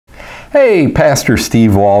Hey, Pastor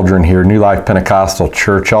Steve Waldron here, New Life Pentecostal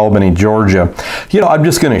Church, Albany, Georgia. I'm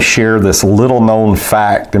just going to share this little known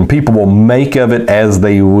fact, and people will make of it as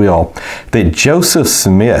they will, that Joseph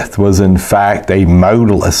Smith was in fact a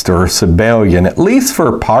modalist or a Sabellian, at least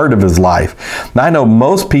for a part of his life. Now, I know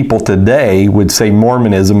most people today would say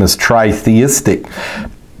Mormonism is tritheistic.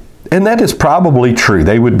 And that is probably true.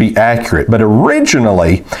 They would be accurate. But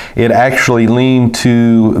originally, it actually leaned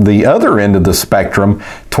to the other end of the spectrum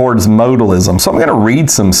towards modalism. So I'm going to read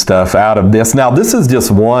some stuff out of this. Now, this is just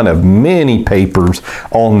one of many papers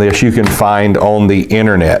on this you can find on the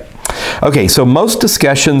internet. Okay, so most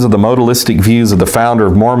discussions of the modalistic views of the founder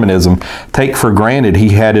of Mormonism take for granted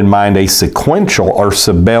he had in mind a sequential or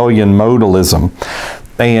Sabellian modalism.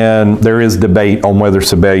 And there is debate on whether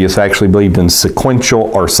Sabellius actually believed in sequential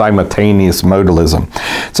or simultaneous modalism.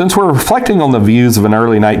 Since we're reflecting on the views of an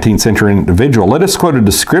early 19th century individual, let us quote a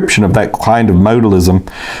description of that kind of modalism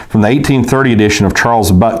from the 1830 edition of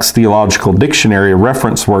Charles Buck's Theological Dictionary, a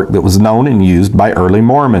reference work that was known and used by early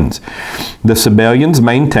Mormons. The Sabellians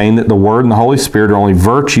maintain that the Word and the Holy Spirit are only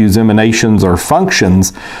virtues, emanations, or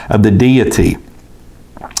functions of the deity,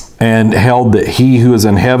 and held that he who is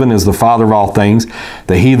in heaven is the Father of all things,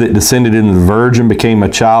 that he that descended into the Virgin became a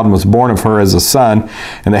child and was born of her as a son,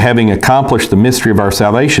 and that having accomplished the mystery of our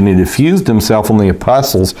salvation, he diffused himself on the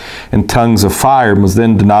apostles in tongues of fire, and was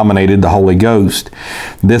then denominated the Holy Ghost.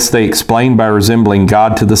 This they explained by resembling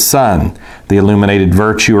God to the Son, the illuminated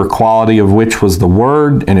virtue or quality of which was the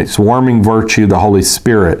Word, and its warming virtue the Holy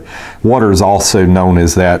Spirit. Water is also known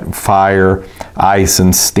as that, fire, ice,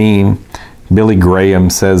 and steam. Billy Graham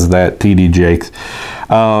says that, T.D. Jakes.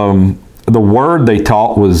 The Word, they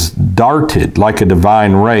taught, was darted like a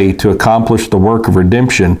divine ray to accomplish the work of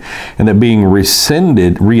redemption, and that being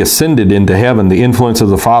reascended into heaven, the influence of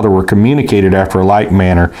the Father were communicated after a like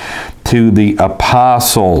manner to the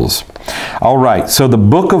apostles. All right, so the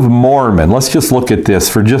Book of Mormon. Let's just look at this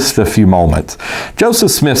for just a few moments. Joseph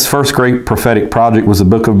Smith's first great prophetic project was the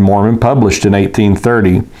Book of Mormon, published in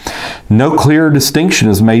 1830. No clear distinction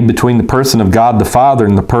is made between the person of God the Father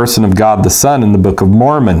and the person of God the Son in the Book of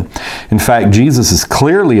Mormon. In fact, Jesus is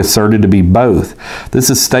clearly asserted to be both. This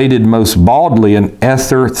is stated most baldly in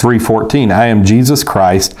Esther 3:14. I am Jesus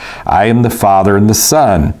Christ, I am the Father and the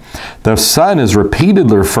Son. The Son is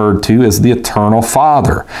repeatedly referred to as the Eternal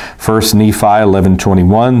Father. 1 Nephi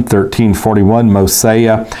 11:21, 13:41,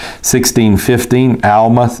 Mosiah 16:15,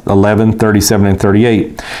 Alma 11:37 and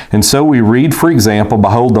 38. And so we read, for example,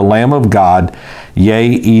 behold the Lamb of God, yea,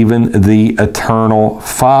 even the Eternal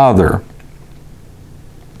Father.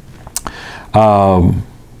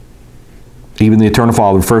 Even the Eternal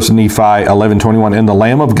Father, 1 Nephi 11:21, and the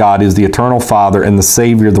Lamb of God is the Eternal Father and the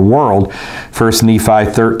Savior of the world, 1 Nephi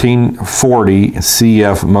 13:40,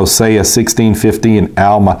 cf. Mosiah 16:50, and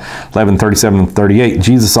Alma 11:37 and 38.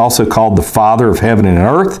 Jesus also called the Father of heaven and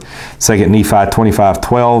earth, 2 Nephi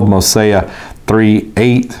 25:12, Mosiah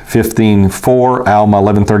 3:8, 15:4, Alma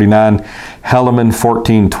 11:39, Helaman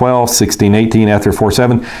 14:12, 16:18, Ether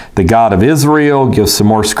 4:7. The God of Israel gives some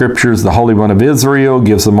more scriptures. The Holy One of Israel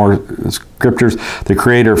gives some more scriptures. The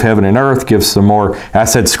Creator of heaven and earth gives some more. I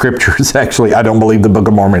said scriptures. Actually, I don't believe the Book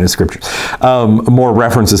of Mormon is scriptures. More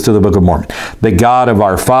references to the Book of Mormon. The God of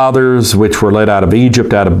our fathers, which were led out of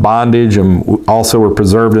Egypt, out of bondage, and also were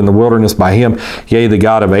preserved in the wilderness by him. Yea, the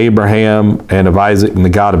God of Abraham and of Isaac and the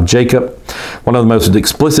God of Jacob. One of the most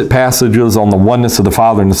explicit passages on the oneness of the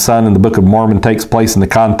Father and the Son in the Book of Mormon takes place in the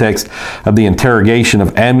context of the interrogation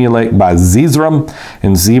of Amulek by Zeezrom.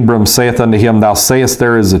 And Zeezrom saith unto him, Thou sayest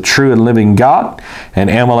there is a true and living God. And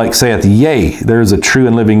Amalek saith, Yea, there is a true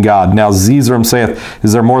and living God. Now Zeezrom saith,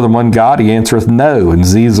 Is there more than one God? He answereth, No. And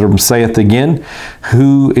Zeezrom saith again,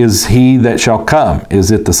 Who is he that shall come?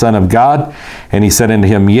 Is it the Son of God? And he said unto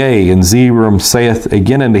him, Yea. And Zeezrom saith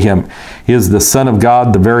again unto him, Is the Son of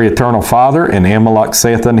God the very eternal Father? And Amalek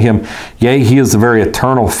saith unto him, Yea, he is the very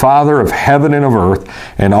eternal Father of heaven and of earth,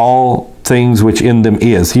 and all things which in them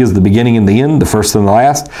is. He is the beginning and the end, the first and the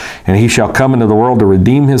last. And he shall come into the world to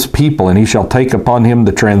redeem his people, and he shall take upon him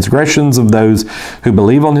the transgressions of those who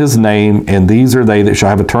believe on his name, and these are they that shall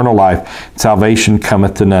have eternal life. Salvation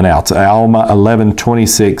cometh to none else. Alma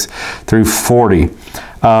 11:26 through 40.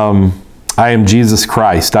 I am Jesus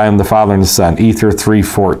Christ. I am the Father and the Son. Ether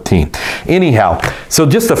 3:14. Anyhow, so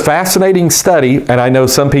just a fascinating study, and I know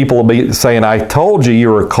some people will be saying, I told you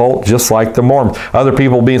you're a cult just like the Mormons. Other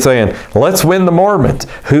people will be saying, let's win the Mormons.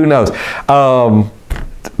 Who knows?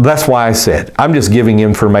 That's why I said, I'm just giving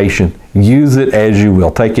information. Use it as you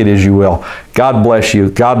will. Take it as you will. God bless you.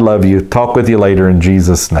 God love you. Talk with you later in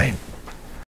Jesus' name.